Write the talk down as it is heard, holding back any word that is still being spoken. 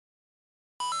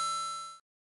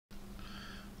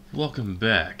Welcome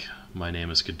back. My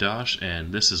name is Kadash,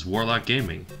 and this is Warlock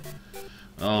Gaming.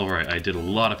 Alright, I did a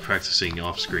lot of practicing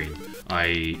off-screen.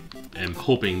 I am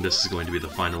hoping this is going to be the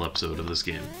final episode of this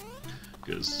game,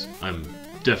 because I'm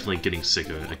definitely getting sick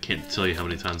of it. I can't tell you how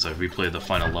many times I've replayed the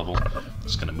final level.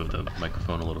 Just gonna move the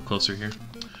microphone a little closer here.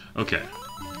 Okay.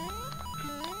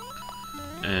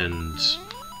 And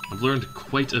I've learned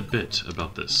quite a bit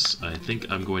about this. I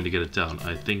think I'm going to get it down.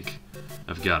 I think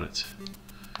I've got it.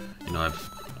 You know,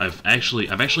 I've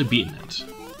actually beaten it.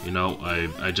 You know,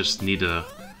 I just need to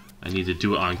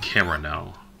do it on camera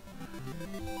now.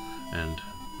 And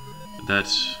that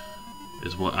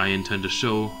is what I intend to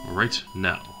show right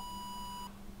now.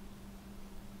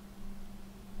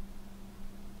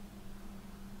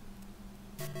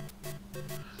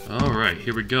 Alright,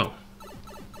 here we go.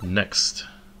 Next.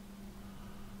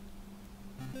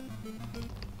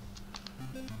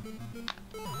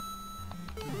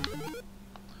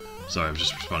 Sorry, I'm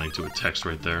just responding to a text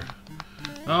right there.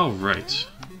 Alright.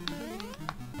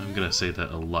 I'm gonna say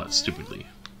that a lot stupidly.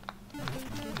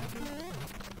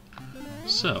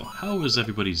 So, how is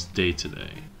everybody's day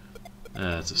today?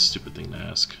 That's a stupid thing to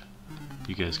ask.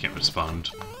 You guys can't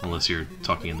respond unless you're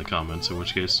talking in the comments, in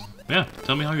which case, yeah,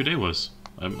 tell me how your day was.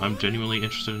 I'm genuinely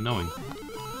interested in knowing.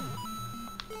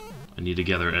 I need to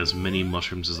gather as many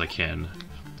mushrooms as I can,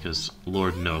 because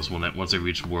Lord knows once I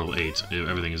reach World 8,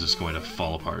 everything is just going to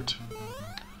fall apart.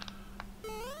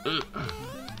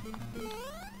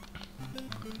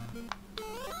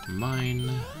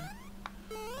 Mine.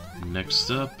 Next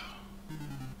up.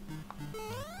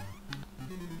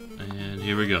 And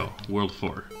here we go. World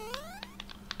 4.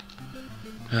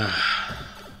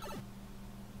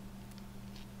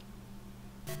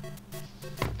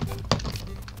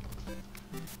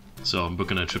 So I'm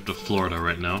booking a trip to Florida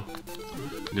right now.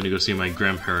 I'm gonna go see my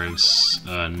grandparents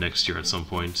next year at some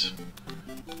point.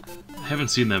 I haven't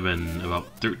seen them in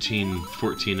about 13,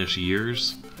 14-ish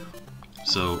years,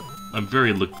 so I'm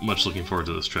very much looking forward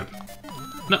to this trip.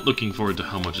 Not looking forward to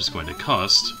how much it's going to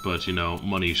cost, but you know,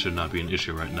 money should not be an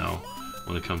issue right now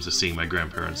when it comes to seeing my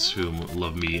grandparents, who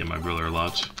love me and my brother a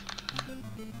lot.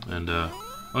 And oh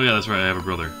yeah, that's right, I have a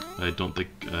brother. I don't think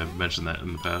I've mentioned that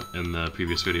in the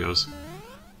previous videos.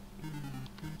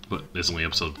 But it's only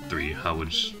episode 3. How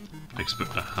would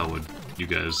you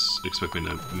guys expect me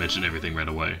to mention everything right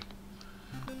away?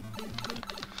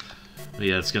 But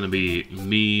yeah, it's gonna be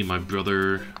me, my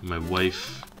brother, my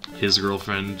wife, his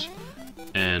girlfriend,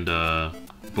 and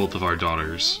both of our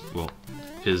daughters. Well,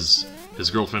 his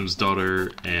girlfriend's daughter,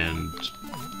 and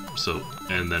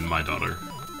then my daughter.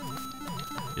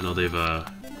 You know, they've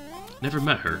never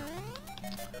met her.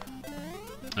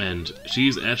 And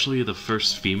she's actually the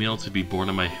first female to be born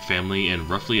in my family in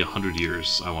roughly 100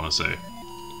 years, I want to say.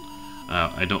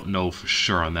 I don't know for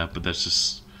sure on that, but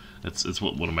that's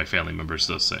what one of my family members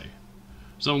does say.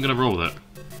 So I'm gonna roll with it.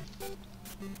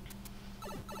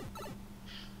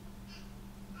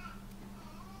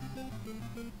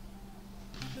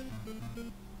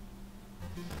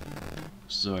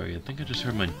 Sorry, I think I just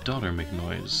heard my daughter make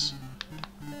noise.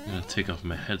 I'm gonna take off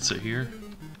my headset here.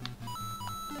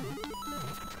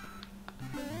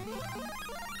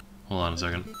 Hold on a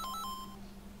second.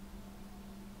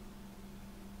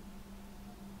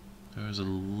 There was a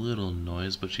little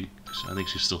noise, but I think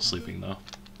she's still sleeping though.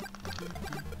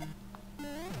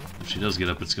 If she does get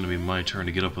up, it's gonna be my turn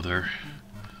to get up with her.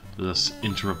 Thus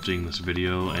interrupting this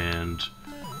video and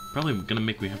probably gonna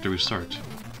make me have to restart.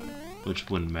 Which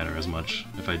wouldn't matter as much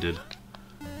if I did.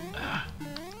 Ah,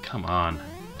 come on.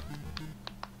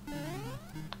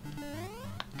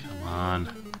 Come on.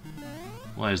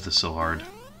 Why is this so hard?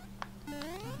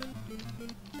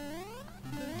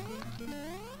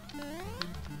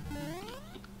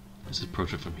 Let's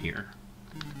approach it from here.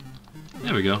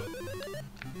 There we go.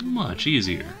 Much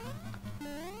easier.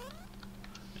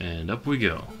 And up we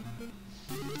go.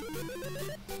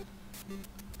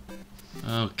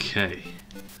 Okay.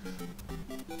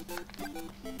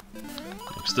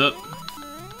 Next up.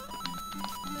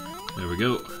 There we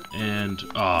go. And,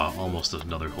 almost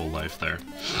another whole life there.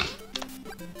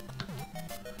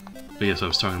 But yes, I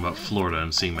was talking about Florida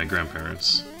and seeing my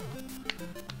grandparents.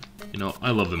 You know,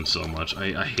 I love them so much.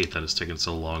 I hate that it's taken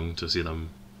so long to see them.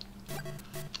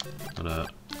 But,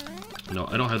 you know,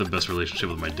 I don't have the best relationship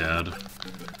with my dad.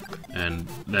 And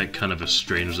that kind of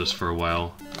estranged us for a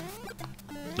while.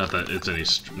 Not that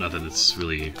it's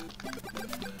really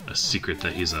a secret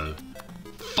that he's a...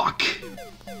 Fuck!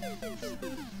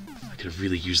 I could have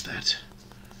really used that.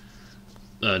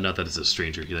 Not that it's a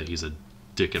stranger, that he's a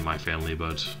dick in my family,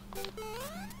 but...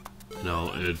 You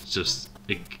know,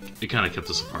 it kind of kept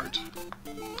us apart.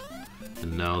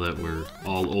 And now that we're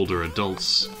all older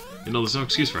adults, you know, there's no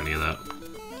excuse for any of that.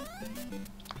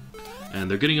 And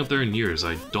they're getting up there in years.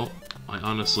 I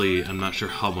honestly am not sure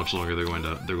how much longer they're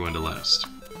going to last.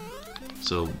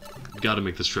 So, gotta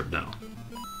make this trip now.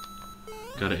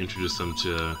 Gotta introduce them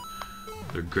to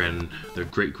their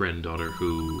great-granddaughter,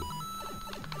 who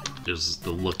is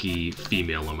the lucky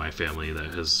female in my family that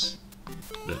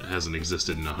hasn't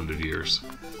existed in 100 years.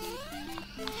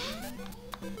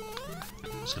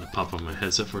 Just gonna pop on my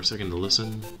headset for a second to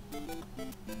listen.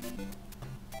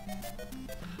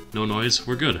 No noise,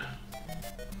 we're good.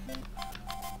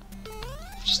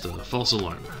 Just a false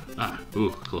alarm. Ah,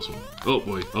 ooh, close one. Oh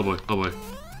boy, oh boy, oh boy.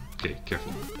 Okay,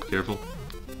 careful, careful.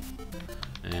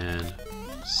 And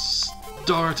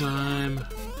star time.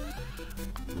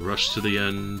 Rush to the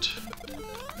end.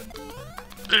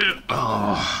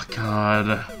 Oh,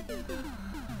 God.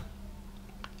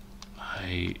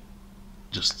 I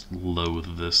just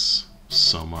loathe this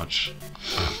so much.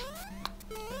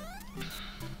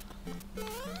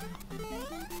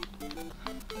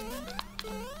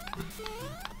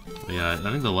 Yeah,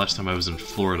 I think the last time I was in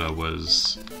Florida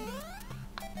was...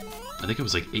 I think I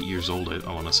was like 8 years old,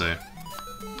 I want to say.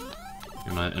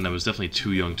 And I was definitely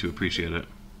too young to appreciate it.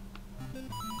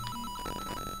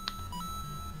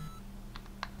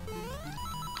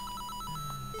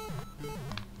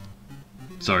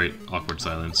 Sorry, awkward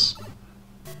silence.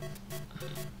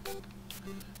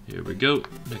 Here we go.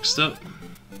 Next up.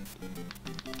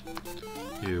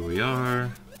 Here we are.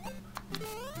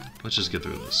 Let's just get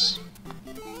through this.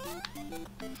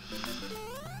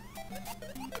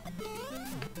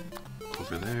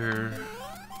 Over there.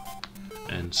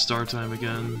 And star time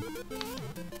again.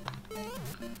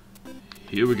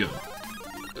 Here we go.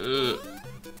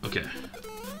 Okay.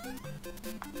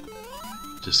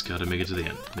 Just gotta make it to the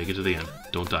end. Make it to the end.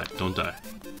 Don't die. Don't die.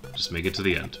 Just make it to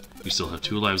the end. You still have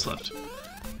 2 lives left.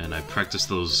 And I practiced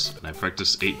those, and I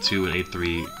practiced 8-2 and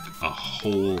 8-3 a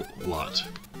whole lot.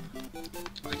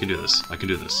 I can do this. I can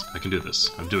do this. I can do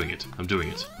this. I'm doing it. I'm doing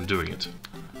it. I'm doing it.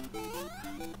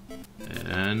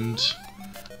 And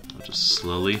I'll just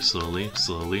slowly, slowly,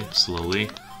 slowly, slowly.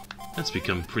 That's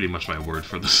become pretty much my word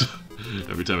for this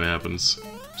every time it happens.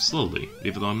 Slowly,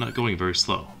 even though I'm not going very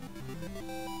slow.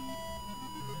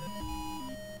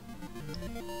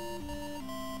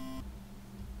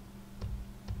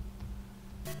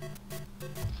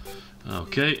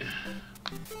 Okay.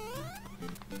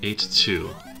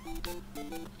 8-2.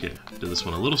 Okay, did this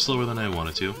one a little slower than I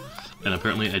wanted to. And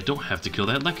apparently I don't have to kill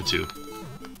that Lekatu.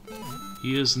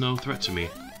 He is no threat to me.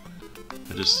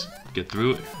 I just get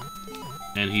through it,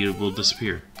 and he will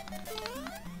disappear.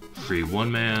 Free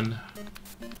one man.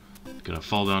 Gonna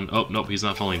fall down. Oh, nope, he's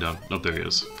not falling down. Oh, there he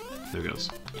is. There he goes.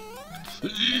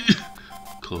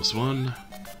 Close one.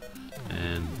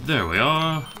 And there we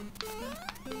are.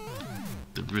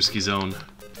 The risky zone.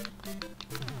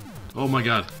 Oh my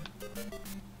god.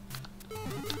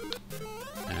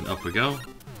 And up we go.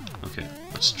 Okay,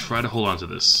 let's try to hold on to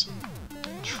this.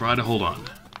 Try to hold on.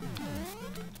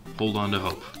 Hold on to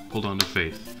hope. Hold on to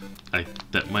faith.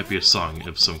 That might be a song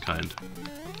of some kind.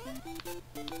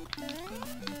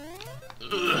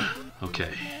 Ugh.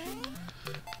 Okay.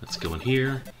 Let's go in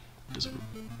here.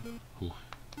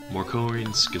 More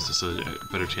coins gives us a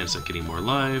better chance at getting more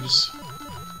lives.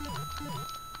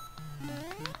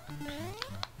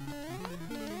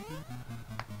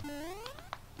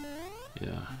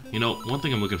 Yeah. You know, one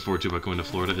thing I'm looking forward to about going to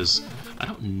Florida is I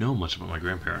don't know much about my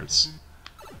grandparents.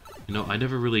 You know, I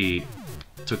never really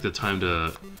took the time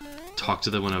to talk to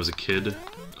them when I was a kid.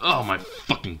 Oh my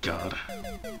fucking god.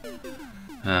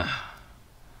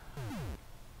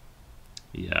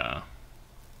 Yeah.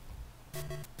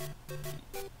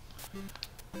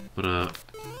 But,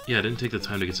 yeah, I didn't take the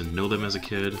time to get to know them as a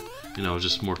kid. You know, I was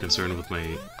just more concerned with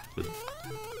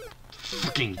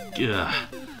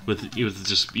with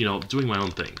just, you know, doing my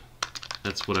own thing.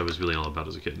 That's what I was really all about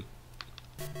as a kid.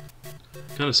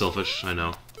 Kind of selfish, I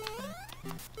know.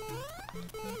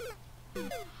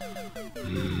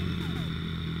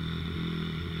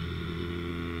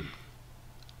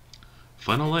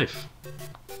 Final life.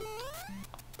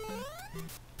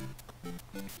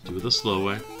 Do it the slow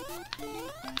way.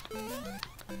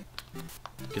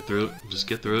 Get through it. Just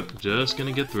get through it. Just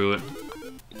gonna get through it.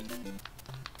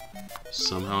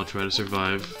 Somehow try to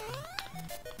survive.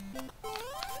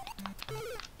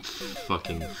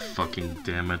 Fucking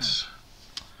damn it.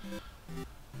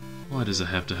 Why does it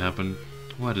have to happen?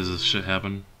 Why does this shit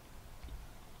happen?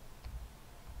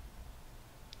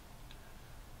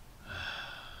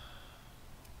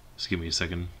 Just give me a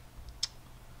second.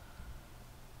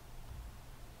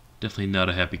 Definitely not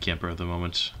a happy camper at the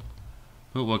moment.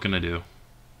 But what can I do?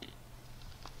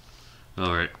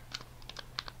 Alright.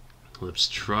 Let's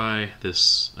try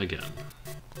this again.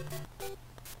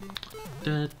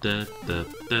 Da, da, da,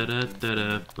 da, da, da,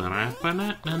 da, ba, ba,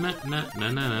 na, na, na, na, na,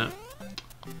 na.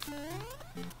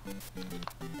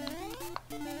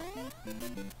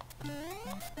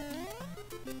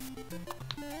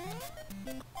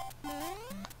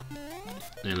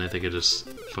 And I think I just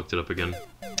fucked it up again.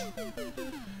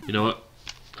 You know what?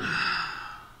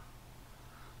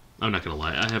 I'm not gonna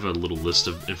lie, I have a little list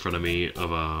in front of me of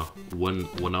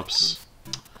one-ups,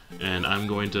 and I'm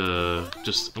gonna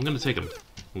take them.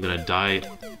 I'm gonna die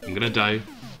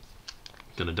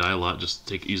a lot,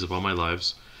 just use up all my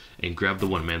lives, and grab the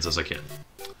one-mans as I can.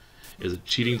 Is it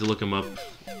cheating to look them up?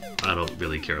 I don't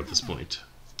really care at this point.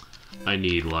 I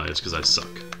need lives because I suck.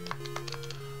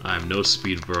 I'm no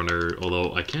speedrunner,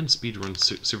 although I can speedrun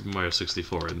Super Mario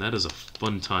 64, and that is a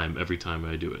fun time every time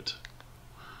I do it.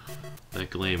 That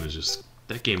game is just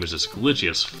glitchy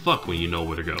as fuck when you know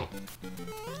where to go.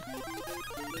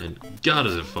 And god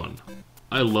is it fun.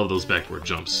 I love those backward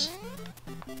jumps.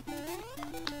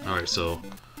 Alright, so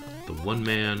the one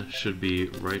man should be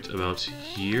right about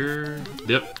here.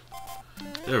 Yep.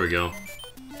 There we go.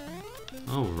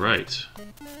 Alright.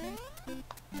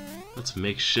 Let's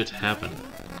make shit happen.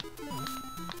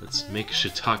 Let's make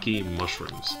shiitake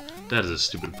mushrooms. That is a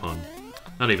stupid pun.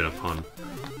 Not even a pun.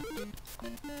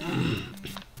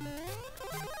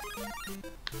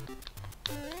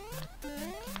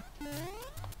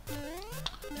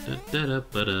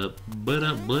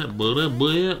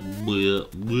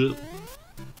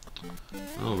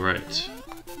 Alright.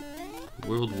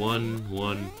 World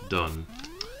 1 done.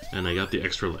 And I got the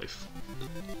extra life.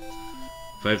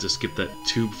 If I have to skip that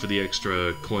tube for the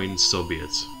extra coins, so be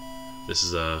it. This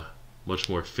is a much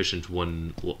more efficient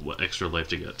one extra life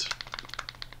to get.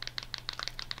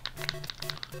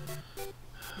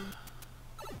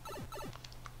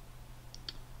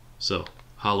 So,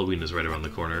 Halloween is right around the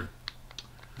corner.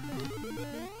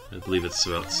 I believe it's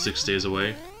about 6 days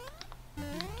away.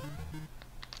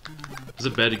 Is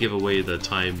it bad to give away the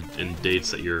time and dates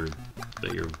that you're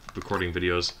recording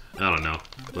videos? I don't know,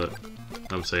 but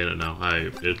I'm saying it now.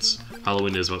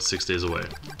 Halloween is about 6 days away.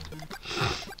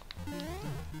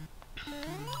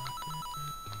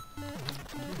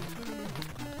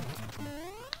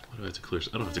 What do I have to clear?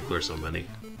 I don't have to clear so many.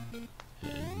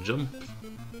 And jump.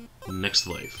 Next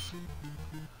life.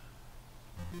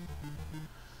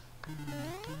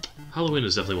 Halloween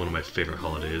is definitely one of my favorite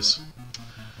holidays.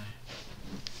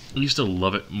 I used to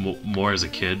love it more as a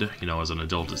kid. You know, as an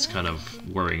adult, it's kind of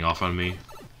wearing off on me.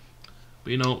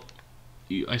 But you know,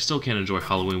 I still can't enjoy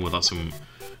Halloween without some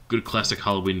good classic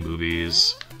Halloween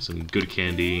movies, some good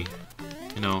candy.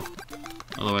 You know,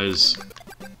 otherwise,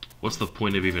 what's the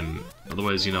point of even?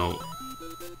 Otherwise, you know,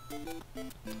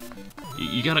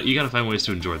 you gotta find ways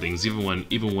to enjoy things, even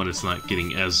when it's not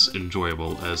getting as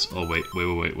enjoyable as. Oh wait.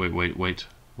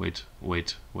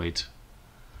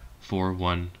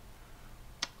 4-1.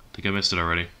 I think I missed it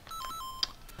already.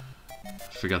 I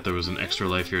forgot there was an extra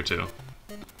life here too.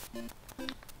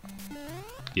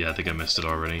 Yeah, I think I missed it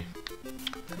already.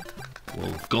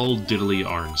 Well, gold diddly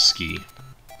Arnski.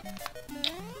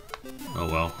 Oh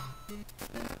well.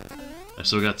 I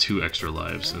still got 2 extra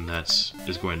lives, and that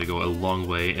is going to go a long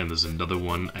way, and there's another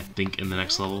one, I think, in the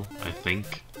next level. I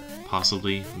think.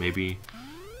 Possibly. Maybe.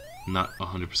 Not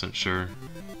 100% sure.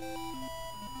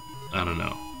 I don't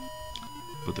know.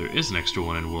 But there is an extra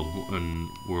one in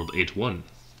World 8-1.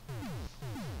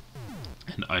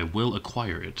 And I will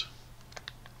acquire it.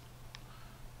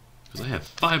 Because I have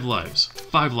 5 lives.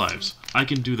 5 lives. I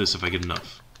can do this if I get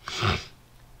enough.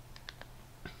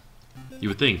 You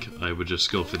would think I would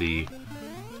just go for the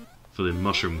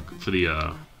mushroom, for the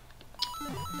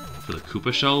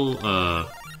Koopa shell. I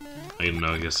don't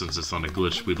know, I guess since it's not a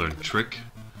glitch, we learned trick.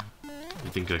 I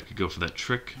think I could go for that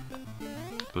trick.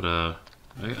 But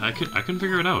I couldn't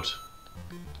figure it out.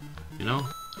 You know?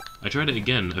 I tried it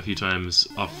again a few times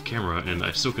off camera and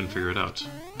I still couldn't figure it out.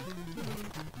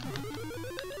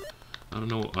 I don't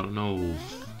know,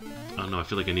 I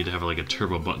feel like I need to have like a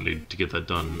turbo button to get that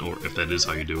done, or if that is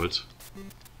how you do it.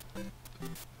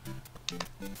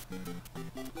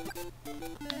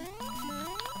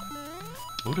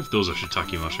 What if those are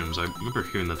shiitake mushrooms? I remember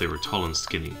hearing that they were tall and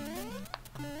skinny.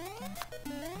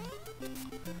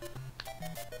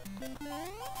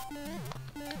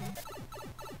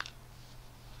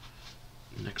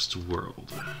 Next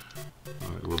world.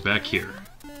 Alright, we're back here.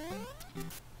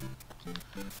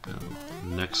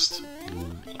 Next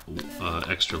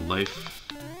extra life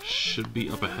should be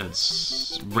up ahead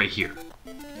right here.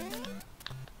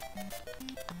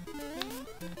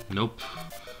 Nope.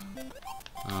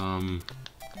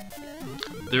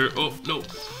 There. Oh, no.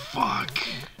 Fuck.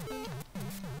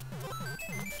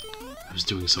 I was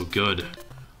doing so good.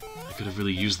 I could have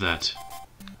really used that.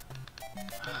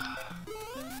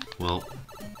 Well,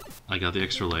 I got the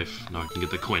extra life. Now I can get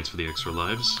the coins for the extra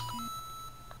lives.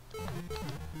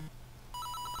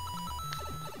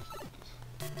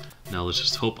 Now let's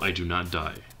just hope I do not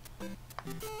die.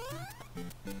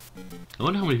 I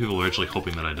wonder how many people are actually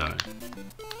hoping that I die.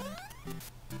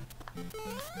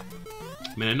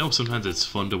 I mean, I know sometimes it's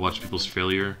fun to watch people's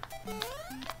failure.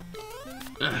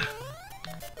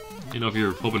 You know, if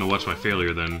you're hoping to watch my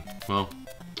failure, then, well,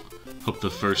 hope the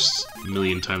first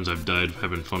million times I've died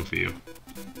have been fun for you.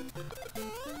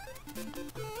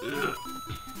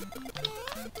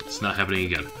 It's not happening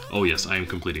again. Oh yes, I am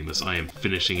completing this. I am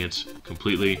finishing it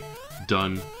completely.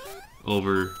 Done.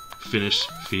 Over. Finished.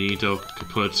 Finito.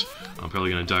 Kaput. I'm probably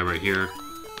gonna die right here.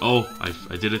 Oh,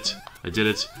 I did it. I did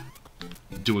it.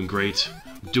 Doing great.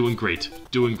 Doing great.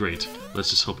 Doing great. Let's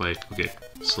just hope I... Okay.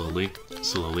 Slowly.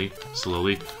 Slowly.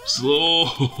 Slowly.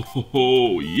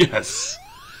 Slow. Yes!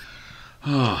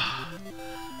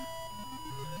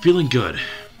 Feeling good.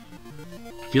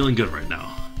 Feeling good right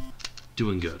now.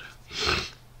 Doing good.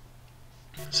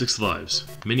 6 lives.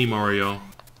 Mini Mario.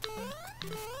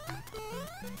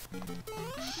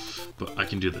 But I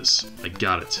can do this. I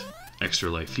got it. Extra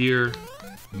life here.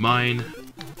 Mine.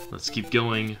 Let's keep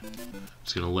going.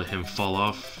 Just gonna let him fall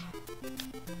off.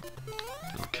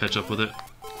 I'll catch up with it.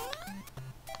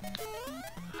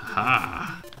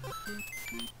 Ha!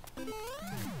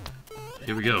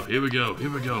 Here we go. Here we go. Here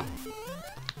we go.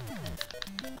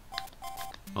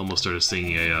 Almost started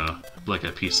singing a Black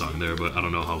Eyed Peas song there, but I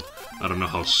don't know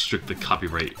how strict the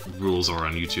copyright rules are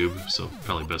on YouTube, so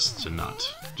probably best to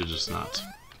just not.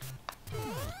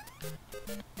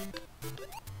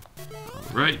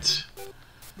 All right.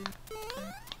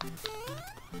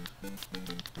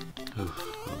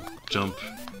 Jump,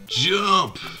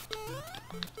 jump,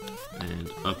 and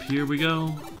up here we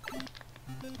go.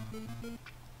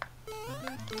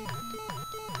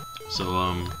 So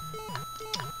I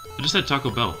just had Taco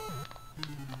Bell.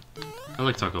 I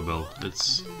like Taco Bell.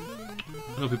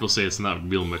 I know people say it's not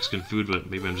real Mexican food, but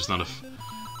maybe I'm just not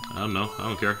I don't know. I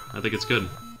don't care. I think it's good.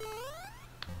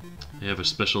 They have a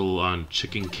special on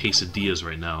chicken quesadillas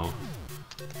right now.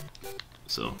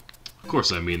 So, of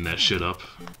course I mean that shit up.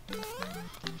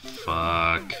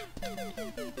 Fuck.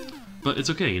 But it's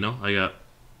okay, you know? I got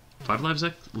 5 lives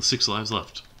left, 6 lives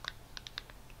left.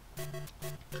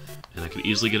 And I could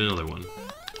easily get another one.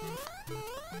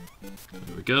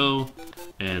 There we go.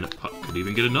 And could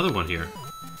even get another one here.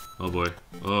 Oh boy.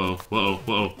 Oh, whoa,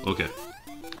 whoa, okay.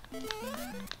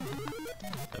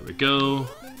 There we go.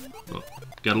 Oh,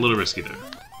 got a little risky there.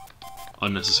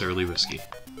 Unnecessarily risky.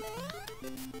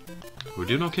 We're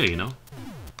doing okay, you know?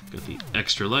 Got the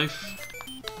extra life.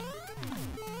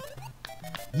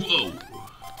 Whoa!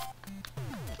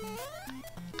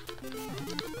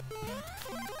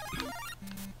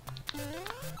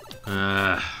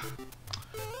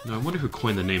 No, I wonder who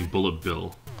coined the name Bullet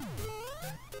Bill.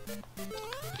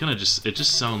 It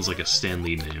just sounds like a Stan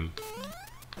Lee name.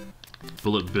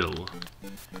 Bullet Bill.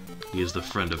 He is the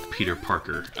friend of Peter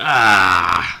Parker.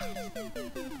 Ah!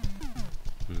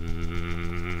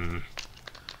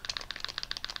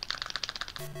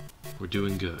 We're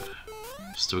doing good.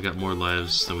 Still got more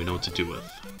lives than we know what to do with.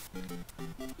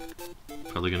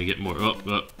 Probably gonna get more. Oh,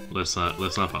 let's not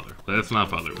bother. Let's not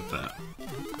bother with that.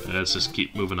 Let's just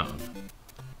keep moving on.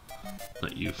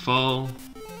 Let you fall.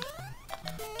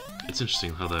 It's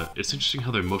interesting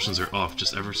how their motions are off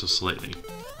just ever so slightly.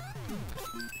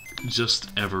 Just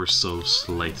ever so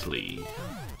slightly.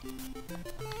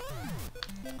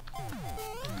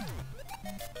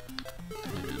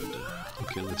 And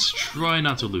okay, let's try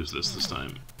not to lose this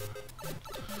time.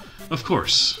 Of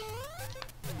course.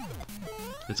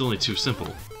 It's only too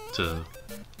simple to,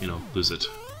 you know, lose it.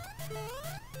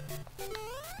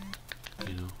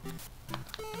 You know.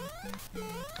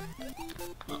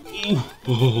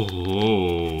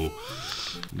 Oh,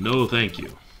 no, thank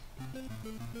you.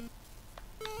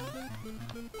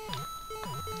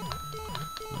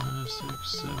 5,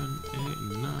 6, 7,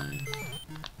 8, 9.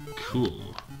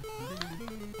 Cool.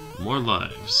 More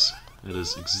lives. That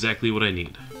is exactly what I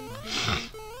need.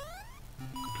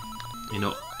 You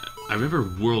know, I remember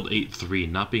World 8-3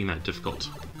 not being that difficult.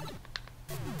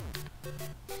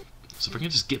 So if I can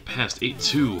just get past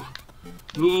 8-2.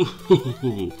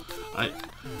 Ooh, I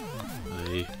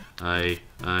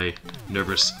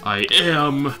nervous. I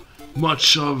am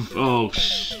much of. Oh,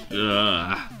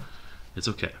 it's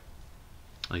okay.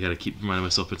 I gotta keep reminding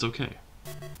myself it's okay.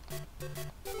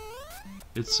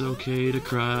 It's okay to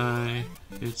cry.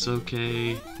 It's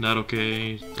okay. Not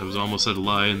okay. I was almost said a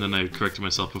lie, and then I corrected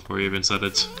myself before I even said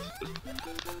it.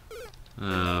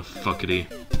 Fuckity.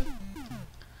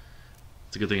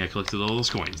 It's a good thing I collected all those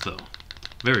coins, though.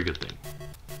 Very good thing.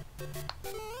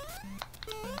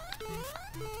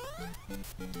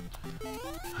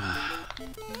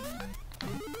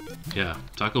 Yeah,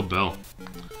 Taco Bell.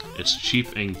 It's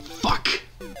cheap and fuck!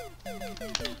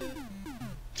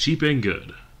 Cheap and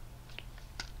good.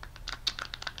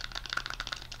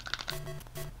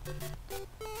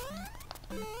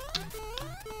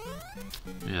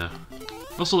 Yeah.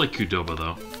 Also like Qdoba,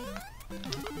 though.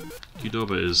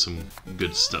 Qdoba is some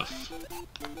good stuff.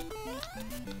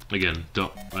 Again,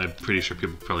 I'm pretty sure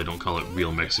people probably don't call it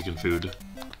real Mexican food.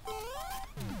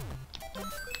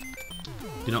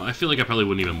 You know, I feel like I probably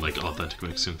wouldn't even like authentic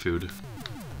Mexican food.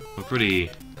 I'm pretty,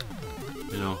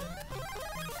 you know,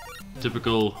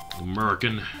 typical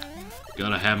American.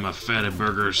 Gotta have my fatty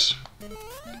burgers.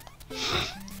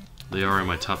 They are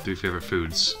my top 3 favorite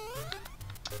foods.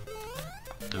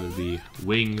 That would be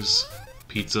wings,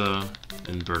 pizza,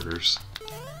 and burgers.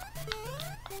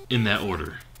 In that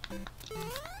order.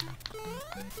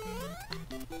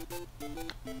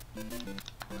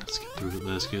 Let's get through it,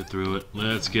 let's get through it,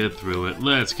 let's get through it,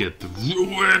 let's get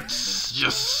through it!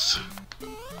 Yes!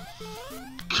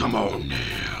 Come on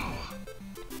now!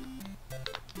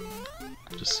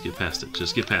 Just get past it,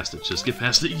 just get past it, just get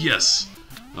past it, yes!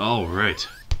 Alright.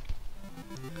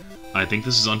 I think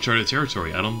this is uncharted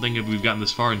territory. I don't think we've gotten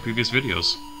this far in previous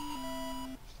videos.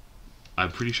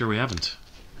 I'm pretty sure we haven't.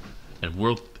 And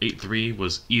World 8-3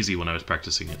 was easy when I was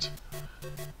practicing it.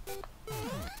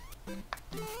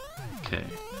 Okay.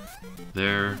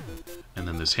 There. And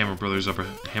then there's Hammer Brothers up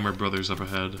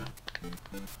ahead.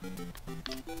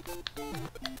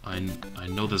 I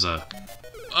know there's a...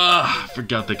 I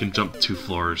forgot they can jump 2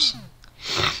 floors.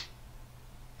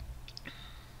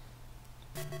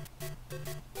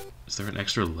 Is there an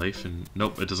extra life in...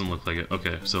 Nope, it doesn't look like it.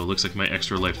 Okay, so it looks like my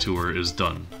extra life tour is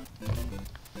done.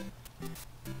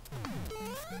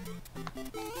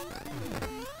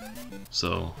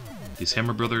 So, these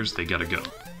Hammer Brothers, they gotta go.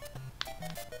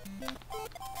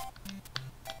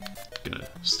 Gotta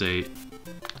stay...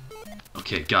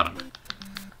 Okay, got him.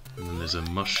 And then there's a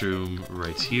mushroom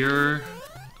right here.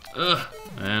 Ugh,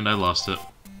 and I lost it.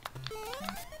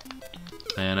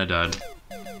 And I died.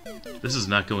 This is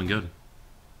not going good.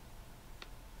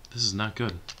 This is not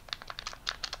good.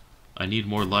 I need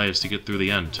more lives to get through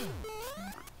the end.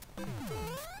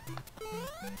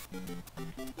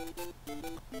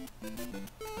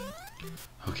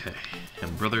 Okay,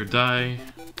 and brother die.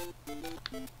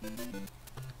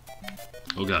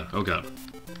 Oh god, oh god.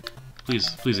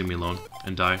 Please leave me alone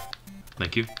and die.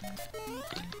 Thank you.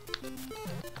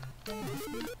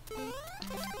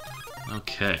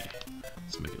 Okay,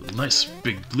 let's make a nice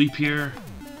big leap here.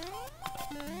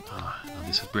 Now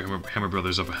these Hammer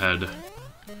Brothers up ahead.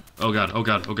 Oh god, oh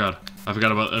god, oh god. I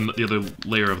forgot about the other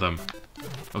layer of them.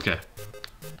 Okay.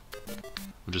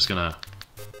 I'm just gonna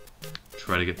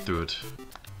try to get through it.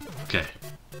 Okay.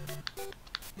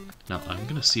 Now I'm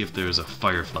gonna see if there's a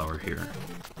fire flower here.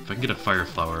 If I can get a fire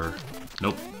flower...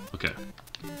 Nope. Okay.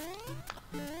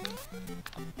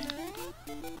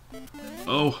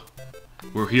 Oh!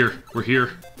 We're here. We're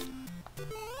here.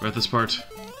 We're at this part.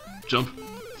 Jump.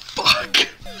 Fuck!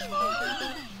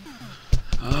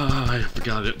 I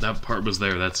forgot it. That part was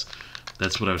there. That's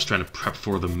what I was trying to prep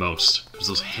for the most. Because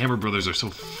those Hammer Brothers are so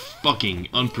fucking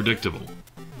unpredictable.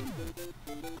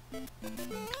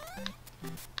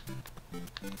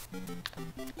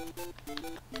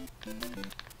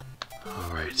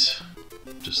 Alright.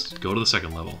 Just go to the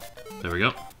second level. There we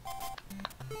go.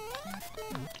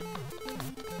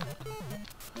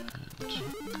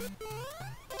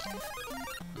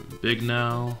 I'm big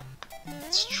now.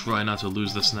 Let's try not to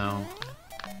lose this now.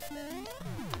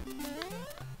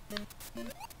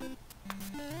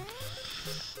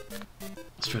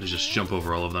 Let's try to just jump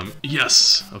over all of them.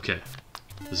 Yes! Okay.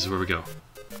 This is where we go.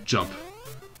 Jump.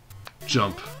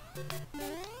 Jump.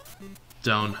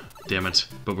 Down. Damn it.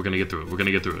 But we're gonna get through it. We're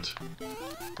gonna get through it.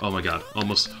 Oh my god.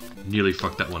 Almost nearly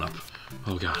fucked that one up.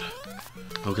 Oh god.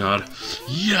 Oh god.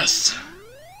 Yes!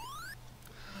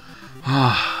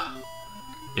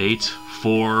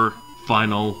 8-4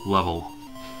 final level.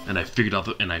 And I figured out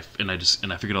the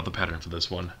I figured out the pattern for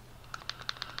this one.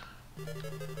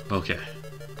 Okay.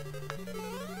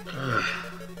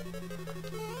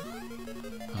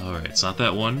 Alright, it's not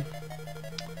that one.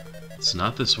 It's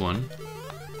not this one.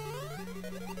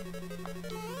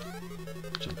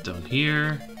 Jump down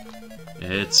here.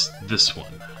 It's this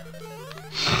one.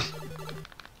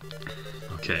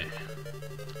 Okay.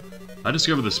 I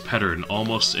discovered this pattern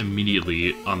almost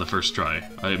immediately on the first try.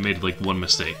 I made like one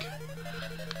mistake.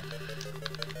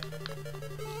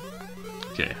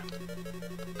 Okay.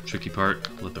 Tricky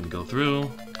part, let them go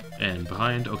through. And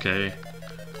behind, okay.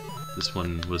 This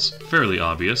one was fairly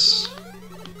obvious.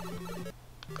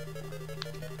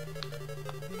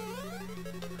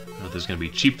 There's gonna be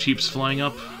Cheep Cheeps flying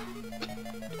up.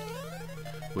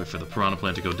 Wait for the Piranha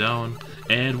Plant to go down.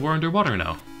 And we're underwater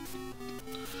now.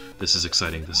 This is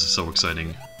exciting. This is so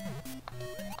exciting.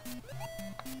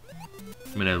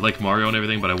 I mean, I like Mario and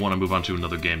everything, but I want to move on to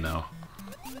another game now.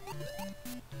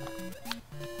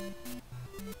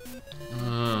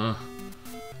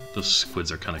 Those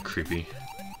squids are kind of creepy.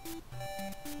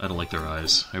 I don't like their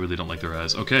eyes. I really don't like their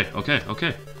eyes. Okay, okay,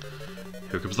 okay.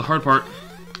 Here comes the hard part.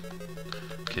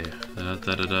 Okay.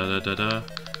 Da-da-da-da-da-da.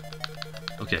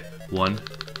 Okay. 1,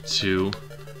 2,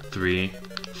 3,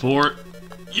 4.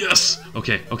 Yes!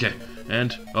 Okay, okay.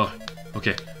 And, oh,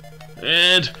 okay.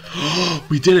 And, oh,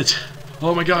 we did it!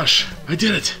 Oh my gosh, I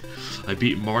did it! I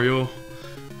beat Mario.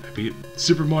 I beat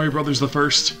Super Mario Brothers the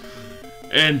first.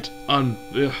 And on,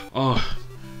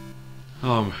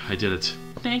 I did it.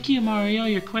 Thank you, Mario.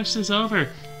 Your quest is over.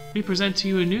 We present to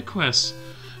you a new quest.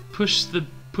 Push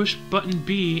button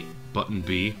B. Button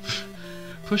B.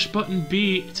 Push button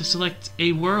B to select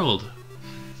a world.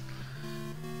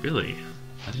 Really?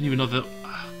 I didn't even know that.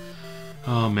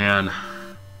 Oh man.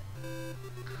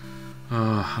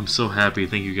 I'm so happy.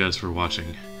 Thank you guys for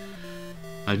watching.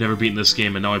 I've never beaten this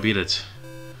game and now I beat it.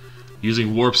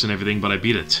 Using warps and everything, but I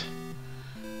beat it.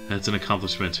 That's an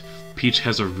accomplishment. Peach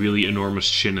has a really enormous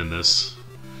chin in this.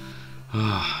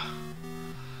 Oh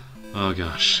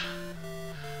gosh.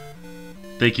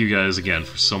 Thank you guys again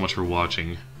for so much for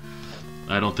watching.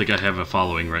 I don't think I have a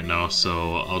following right now,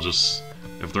 so I'll just,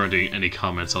 if there aren't any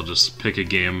comments, I'll just pick a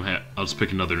game. I'll just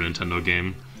pick another Nintendo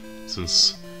game,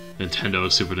 since Nintendo,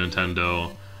 Super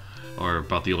Nintendo are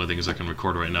about the only things I can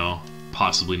record right now.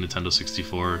 Possibly Nintendo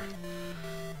 64.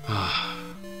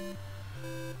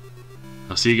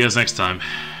 I'll see you guys next time.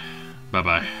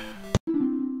 Bye-bye.